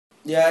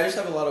Yeah, I just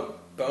have a lot of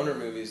boner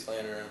movies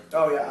laying around.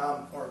 Oh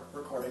yeah, we're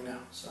recording now.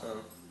 So,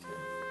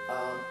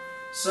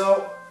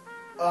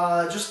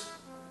 Okay.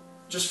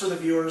 Just for the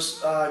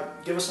viewers,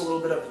 give us a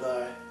little bit of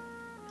the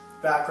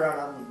background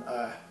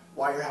on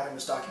why you're having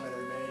this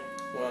documentary made.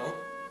 Well,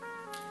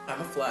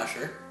 I'm a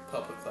flasher,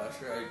 public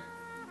flasher. I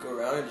go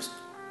around and just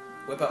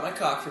whip out my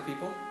cock for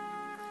people.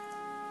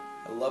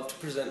 I love to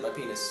present my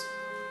penis.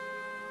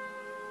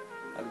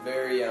 I'm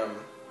very, you know,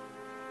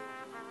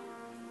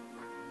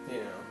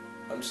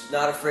 I'm just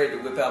not afraid to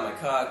whip out my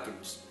cock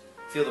and just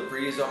feel the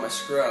breeze on my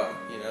scrub,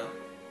 you know?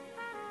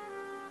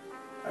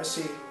 I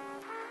see.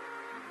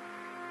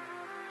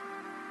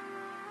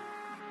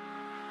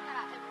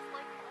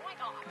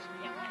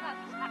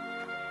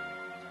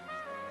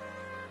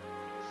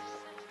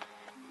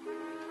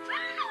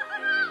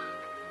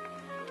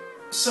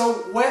 So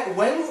when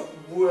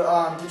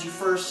did you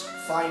first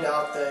find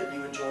out that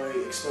you enjoy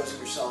exposing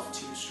yourself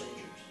to strangers?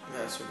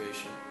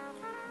 Masturbation.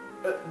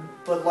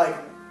 But like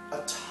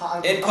a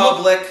time in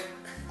public.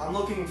 I'm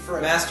looking for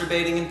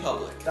masturbating in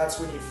public. That's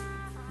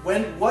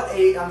when what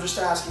age? I'm just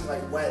asking,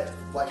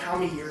 like how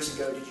many years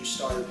ago did you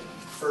start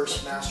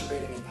first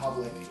masturbating in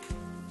public?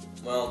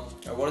 Well,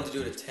 I wanted to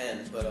do it at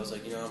 10, but I was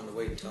like, you know, I'm gonna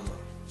wait until I'm a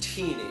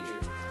teenager.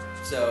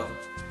 So.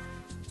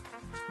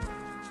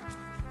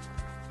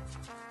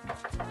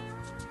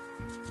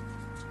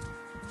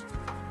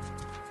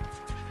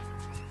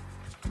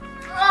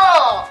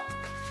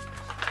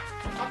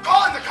 I'm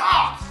calling the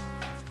cops!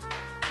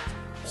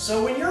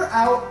 So when you're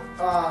out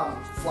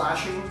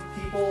flashing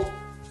people,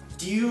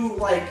 do you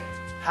like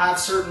have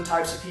certain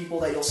types of people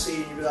that you'll see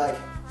and you'll be like,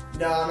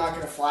 no, I'm not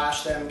going to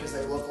flash them because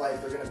they look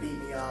like they're going to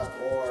beat me up,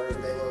 or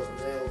they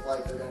look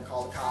like they're going to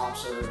call the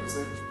cops, or is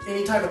there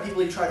any type of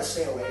people you try to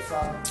stay away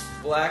from?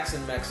 Blacks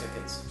and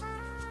Mexicans.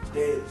 Have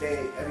you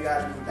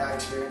had any bad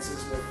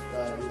experiences with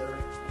either of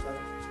them?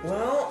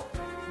 Well,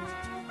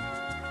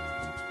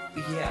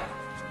 yeah.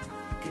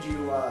 Could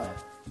you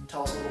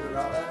tell us a little bit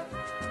about that?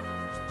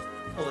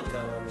 Pull a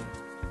gun on me.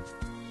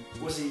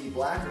 Was he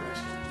black or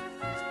Mexican?